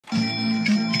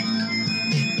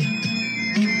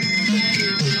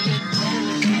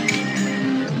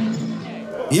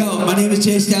Yo, my name is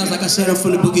Stylez. Like I said, I'm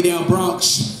from the Boogie Down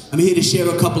Bronx. I'm here to share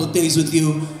a couple of things with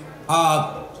you.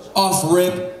 Off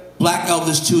rip, Black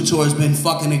Elvis 2 tour has been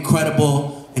fucking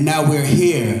incredible, and now we're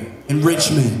here in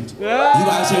Richmond. You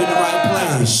guys are in the right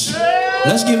place.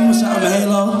 Let's give them some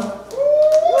Halo.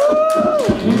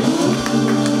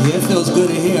 Yeah, it feels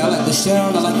good in here. I like the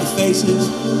sound, I like the faces.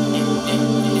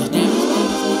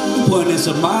 Putting in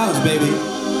some miles, baby.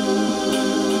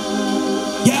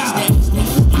 Yeah.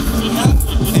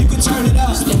 You can turn it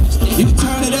up. You can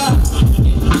turn it up.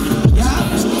 Yeah.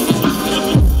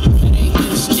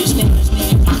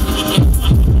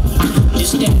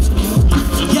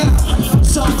 Yeah.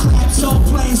 So clap, so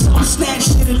plain, so snatch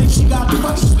shit, and then she got the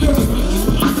right spirit.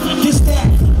 This that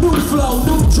new flow,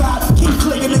 new drop. Keep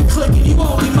clicking and clicking. You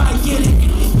only might get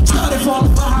it. Started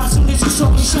falling behind some niggas, so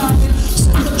we shining.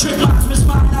 Set the trip, I missed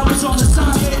mine. I was on the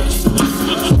side.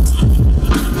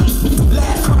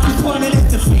 Pointed at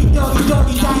the feet, doggy,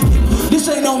 doggy, diamond. This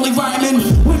ain't only rhyming.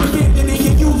 When the big in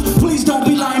your youth, please don't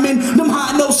be liming. Them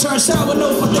high notes turn sour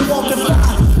notes, but they won't defy.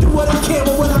 Do what I can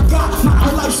with what I got. My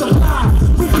whole life's sublime.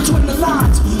 Read between the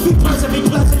lines. Be pleasant,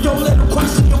 don't let them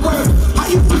question your word. How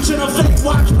you preaching a fake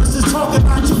watch versus talking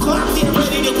about you clock there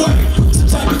ready to work? It's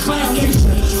the type of clown nation.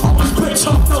 Always quick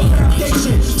talk, no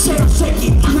foundation. Say I'm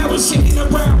shaking, now we're shaking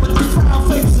around with the proud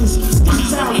faces. This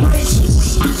is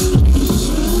outrageous.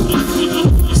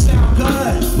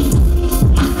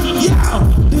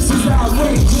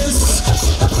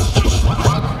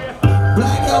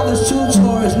 Black Elvis 2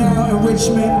 tour is now in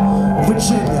Richmond,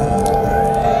 Virginia.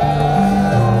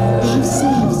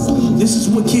 This is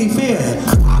what King fear.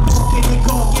 I'm walking and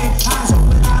gawking, eyes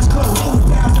open, eyes closed. All the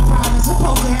bounds and problems,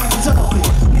 supposed to hands open.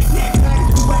 Knick-knack,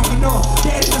 knick, you whacking off.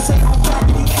 Daddy can say I'm back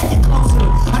and he can't get close to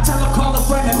him. I tell him call a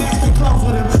friend and match they close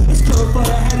with him. It's good for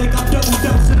the headache, I'm double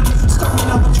dosing him. Starting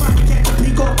up and trying to catch a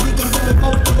peak off, peak and feeling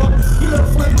both of them. You little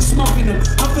flame was smoking him.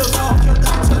 I feel off your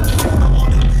doctor, I'm on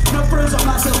it. No friends on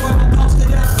myself when I'm posted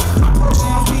up. My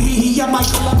pronouns be he, I might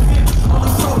love him.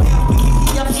 Only pronoun be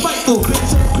he, I'm spiteful.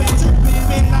 Bitch,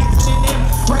 been nice in them.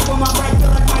 Right on my right,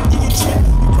 feel like Mike to your chin.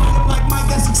 You bring him like Mike,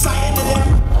 that's exciting to them.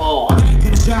 Oh, they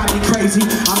could drive me crazy.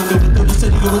 I'm a little through the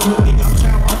city, it was with me.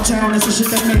 Uptown, that's the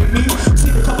shit that made me. See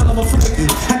a couple of them flaky.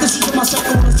 Had to shoot to myself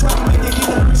on the track, and they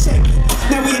get me shaky.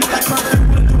 Now we in like perfect, we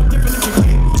wanna do it different if you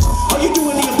can. Oh, you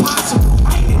doing the impossible.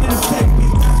 I ain't in it to fake me.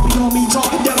 Be on me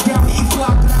talking down, down the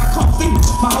E-block, but I can't feed.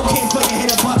 My whole kid play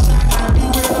hit a bus, I gotta be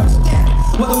real understand.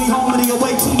 Whether we home or the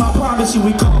away team, I promise you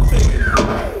we can't fit.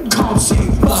 Calm shit,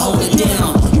 but hold it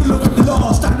down. You look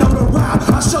lost, I know the route.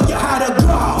 I'll show you how to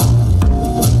go.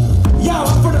 Yo,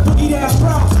 I'm from the Boogie Down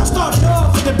Bronx. I started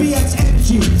off with the BX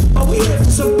energy, but we here for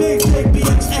some big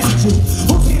BX energy.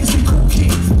 Who's here to see Kool?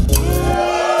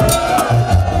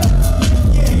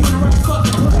 Yeah, you in the right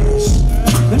fucking place.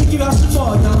 Let me give y'all some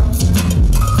more, yo.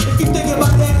 If you think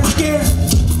about that, I'm scared.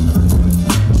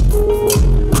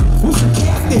 Who's some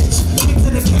captains? Get to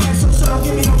the castle, so don't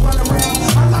give me no run around.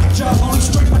 I like y'all, only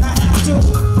straight when I have to.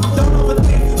 Don't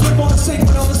overthink, get more to sing,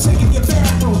 but oversink in your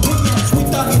bathroom. Yes, we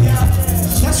thug it out.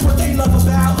 That's what they love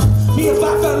about me. If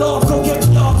I fell off, go get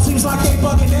me off. Seems like they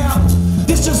bugging out.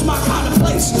 This just my kind of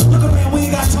place. Look around, we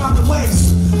ain't got time to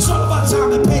waste. It's all about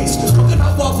time and pace. Cooking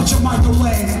up walk with your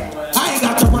microwave. I ain't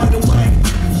got the right of way.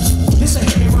 This a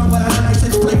hit and run, but I don't like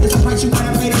this play. This a price you want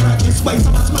to pay to rack this way.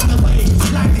 So I smell the way.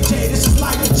 Like the J, this is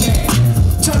like the J.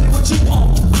 Tell me what you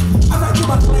want. I write you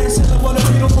my class and I want a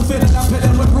beautiful fit and I'm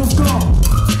pitting with roof gone.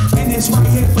 And it's right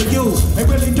here for you. It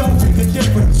really don't make a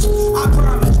difference. I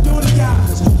promise, do the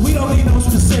guys. We don't need no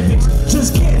specifics.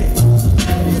 Just get it.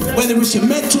 Whether it's your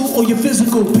mental or your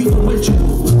physical, people with you.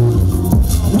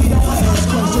 We don't ask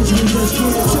questions, we just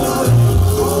get to it.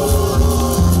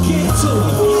 Get to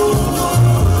it.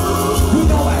 We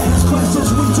don't ask questions,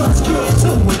 we just get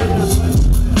to it.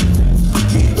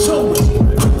 Get to it.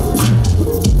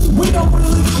 We don't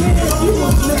really care if you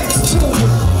are next to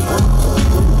it.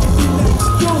 If you next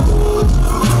to it.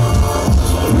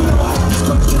 We don't ask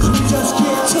questions, we just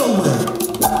get to it.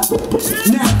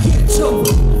 Now get to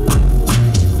it.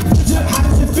 How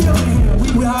does it feel in here?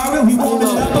 We hiring, we warming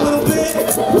it up a little bit.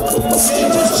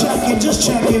 Hey, just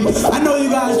checking. I know you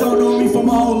guys don't know me from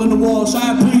a hole in the wall, so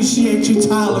I appreciate you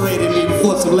tolerating me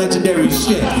before some legendary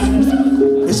shit.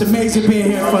 It's amazing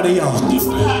being here in front of y'all.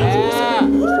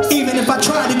 Even if I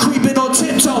try to creep it on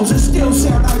tiptoes, it still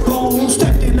sound like bone.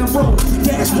 Stepped in the room,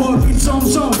 dashboard beats on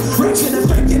zone. Rex in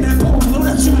effect in that pole, don't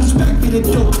let you expect me to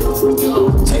do.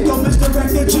 Take your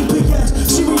misdirected GPS,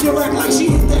 she redirect like she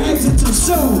hit the exit too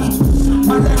soon.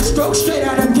 My left stroke straight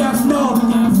out of death note.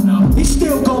 He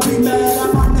still gon' be mad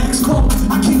at my next quote.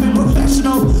 I keep it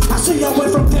professional. I see I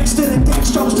went from Dexter to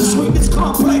Dextrose to sweetness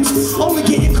complex. Only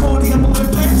getting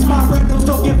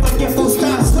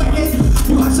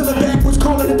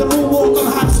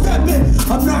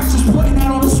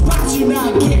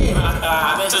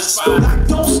Like,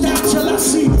 don't stop till I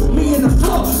see me in the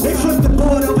floor. They flip the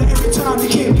board over every time. They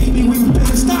can't beat me. We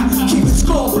better stop. Keep it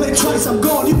score. Play twice. I'm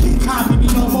gone. You can't copy me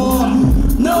no more.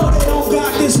 No, they don't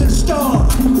got this in store.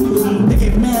 They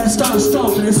get mad, start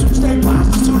stomping, and switch their postures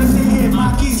as soon as they hear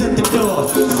my keys at the door.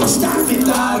 Stop it,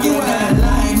 dog. You act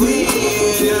like we.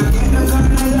 Get no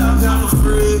kind of love, I'm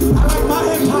free. I like my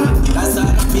hip hop. That's how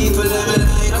the people live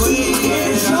like we.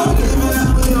 Show them that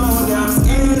we on them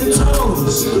scared of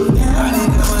toes. Yeah, I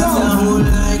need to sound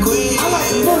like we. I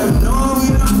like the boom. No, we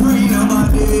don't free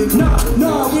nobody.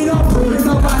 No, we don't free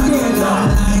nobody.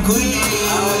 Like we.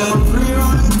 I don't free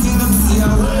on the team to see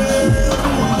our way.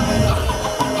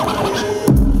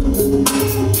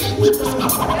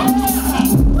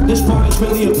 This part is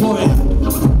really important.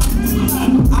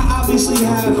 I obviously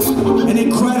have an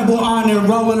incredible honor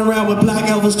rolling around with Black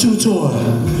Elvis 2 Tour.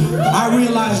 I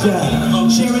realize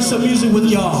that. Sharing some music with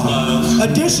y'all.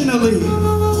 Additionally,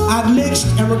 I've mixed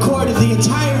and recorded the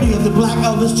entirety of the Black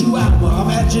Elvis 2 album. I'm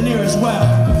an engineer as well.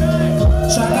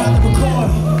 So I got to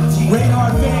record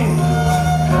Radar Van.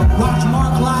 Watch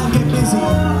Mark Live get busy.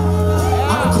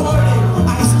 I recorded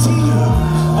Ice-T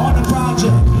on the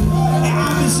project. And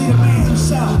obviously the man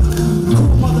himself,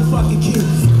 Kool motherfucking Kid.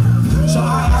 So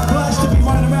I'm blessed to be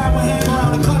running around with him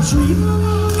around the country.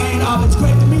 And it's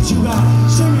great to meet you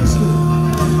guys. Seriously.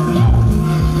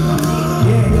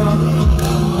 Yeah, yo.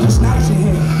 It's nice in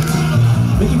here.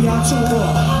 We give y'all 2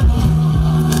 more.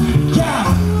 Yeah.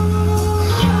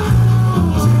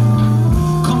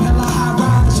 Come hella high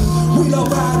rise. We don't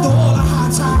ride through all the high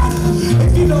tide.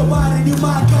 If you know why, then you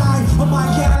my guy or my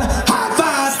gal. High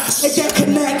five. They can't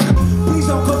connect. Please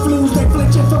don't confuse. They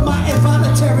flinching from my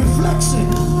involuntary flexing.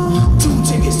 2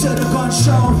 tickets to the gun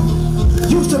show.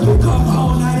 Used to become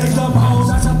whole, now they dumb hoes.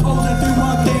 I suppose if you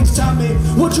want things, tell me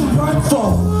what you work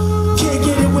for. Can't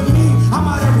get it with me, I'm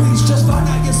out of reach. Just find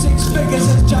out your 6 figures,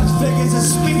 it's just figures of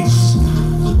speech.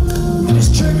 And it's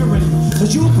triggering,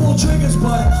 cause you pull triggers,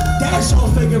 but that's all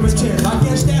figurative. I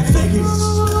guess that figures.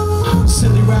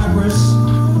 Silly rappers.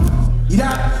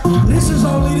 Yeah, this is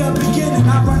only the beginning.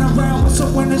 I run around with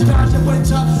some winners, dodge and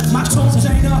winter. My tones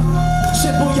ain't up.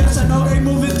 Simple, yes, I know they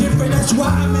moving different. That's why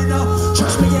I'm in up.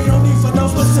 Trust me, ain't no need for no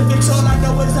specifics. All I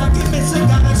know is I get missing.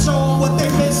 Gotta show them what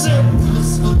they missing.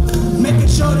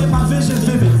 Making sure that my vision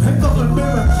vivid. Pick up a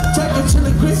mirror, take it till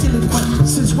it gritty.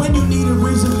 Since when you need a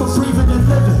reason for breathing and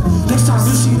living? Next time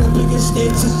you see the biggest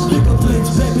things, bigger plates,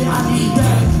 baby, I need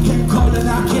that. Can't call it,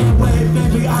 I can't wait,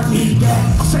 baby, I need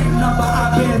that. Same number,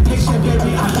 I've been patient,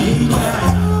 baby, I need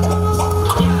that.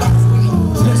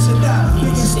 Listen up,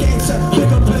 biggest things,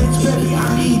 bigger plates, baby, I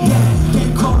need that.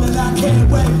 Can't call it, I can't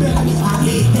wait, baby, I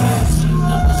need that.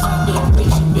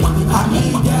 I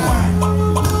need that.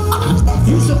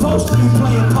 You supposed to be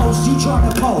playing post, you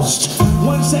trying to post.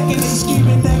 1 second they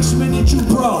scheming, next minute you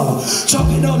bro.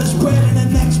 Talking all this bread in the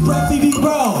next breath, he be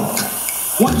broke.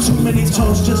 1 too many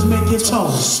toast, just make it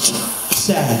toast.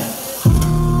 Sad.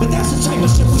 But that's the type of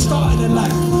shit we started in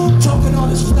life. Talking all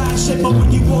this fly shit, but when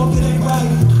you walk it ain't right.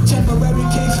 Temporary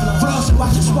case, floss and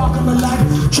watch it spark in my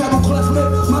life. Travel cleft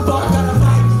lip, my bar got a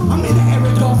bite. I'm in the air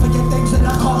go for your things that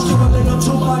I cost you a little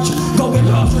too much. Go get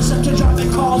lost, reception,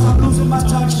 dropping calls, I'm losing my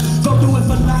touch. Go do it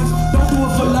for life, don't do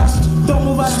it for lust. Don't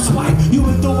move out of spite, you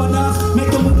ain't doing enough.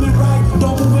 Make the movement right,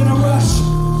 don't move in a rush.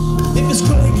 If this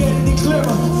couldn't get any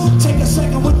clearer, take a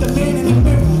second with the man in the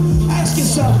mirror. Ask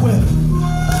yourself with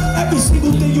every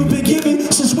single thing you've been given,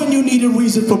 since when you need a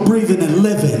reason for breathing and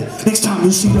living. Next time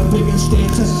you see the biggest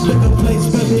stances, bigger place,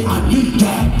 baby, I need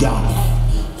that, y'all.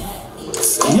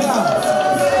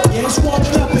 Yeah, it's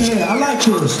warming up in here. I like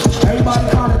this.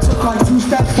 Everybody kind of took like 2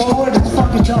 steps forward. It's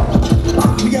fucking dope.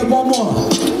 We get 1 more.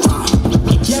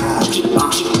 Yeah.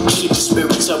 Keep the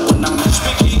spirits up when I'm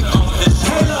speaking on this.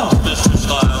 Halo. This is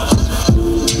Stylez.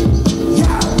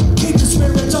 Yeah. Keep the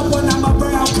spirits up when I'm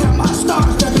around. Count my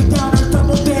stars, every down and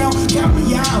double down. Count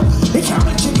me out. They count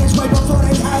the chickens way before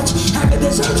they hatch. After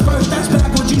this search first, that's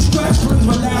back when you stretch. Please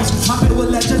relax. I'm here with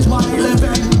legends while they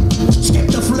living. Skip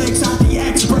the flicks out the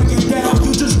X, break it down.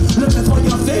 You just looking for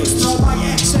your fix, throw my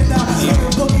X in the air,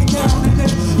 boogie down. And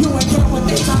if you ain't get with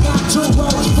this, I got 2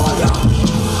 words for ya.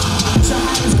 So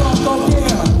how it's gonna go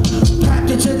down? Packed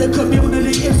into the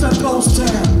community, it's a ghost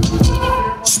town.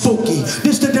 Spooky,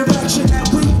 this the direction that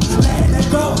we letting it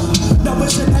go. No,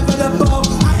 it's inevitable.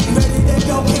 I ain't ready to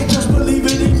go, can't just believe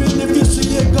it. Even if you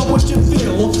see it, go what you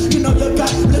feel. You know you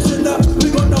got, listen up, we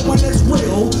gon' know when it's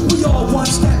real. We all 1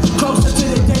 step closer to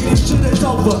the day this shit is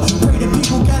over. Pray the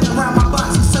people gather around my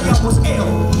box and say I was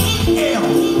ill.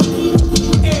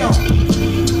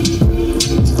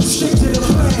 Stick to the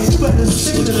plan, you better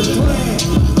stick to the plan.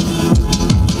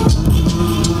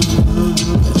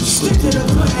 Stick to the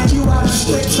plan,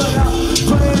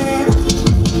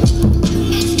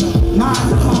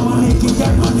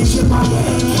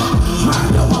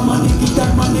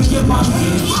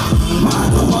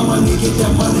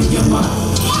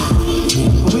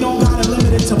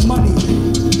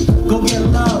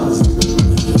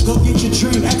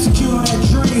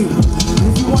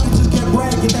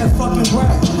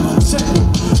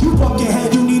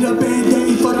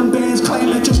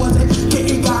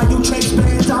 while you chase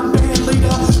bands, I'm band leader.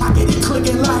 I get it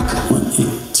clicking like 1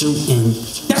 and 2 and.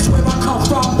 That's where I come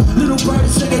from. Little bird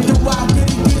singing, do I get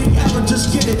it, ever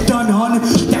just get it done, honey.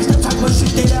 That's the type of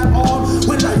shit that I'm on.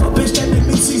 When life a bitch that make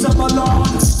me seize up my lawn.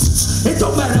 It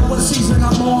don't matter what season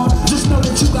I'm on. Just know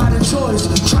that you got a choice.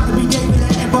 Trying to be David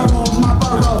and Ember on my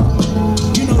burrow.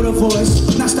 You know the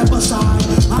voice. Now step aside.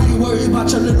 I ain't worried about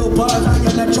your little buzz. I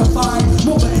electrified.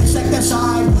 Moving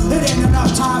insecticide. It ain't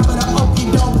enough time for the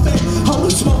okey don't fit. Holy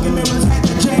smoking mirrors had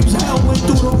the James Hell went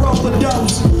through the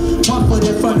overdose. One foot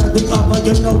in front of the other,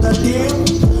 you know the deal.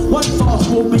 One false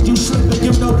movement, you slip and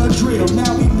you know the drill.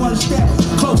 Now we one step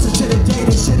closer to the day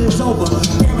this shit is over.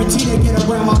 Guaranteed to get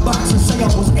around my box and say I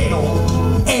was ill.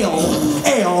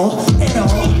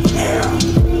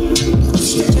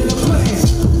 Stick to the plan.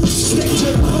 Stick to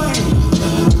the plan.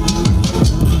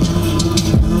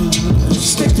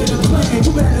 Stick to the plan.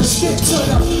 You better stick to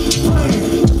the plan.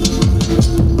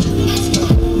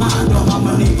 Mind on my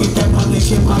money, get that money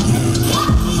in my hand.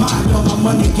 Mind on my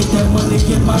money, get that money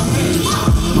in my hand.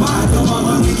 Mind on my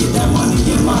money, get that money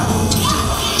in my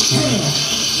hand.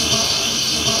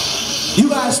 You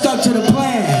guys stuck to the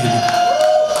plan.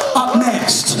 Up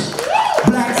next,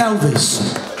 Black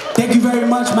Elvis. Thank you very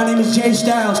much. My name is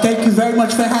Stylez. Thank you very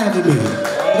much for having me.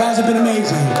 You guys have been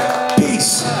amazing.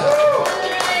 Peace.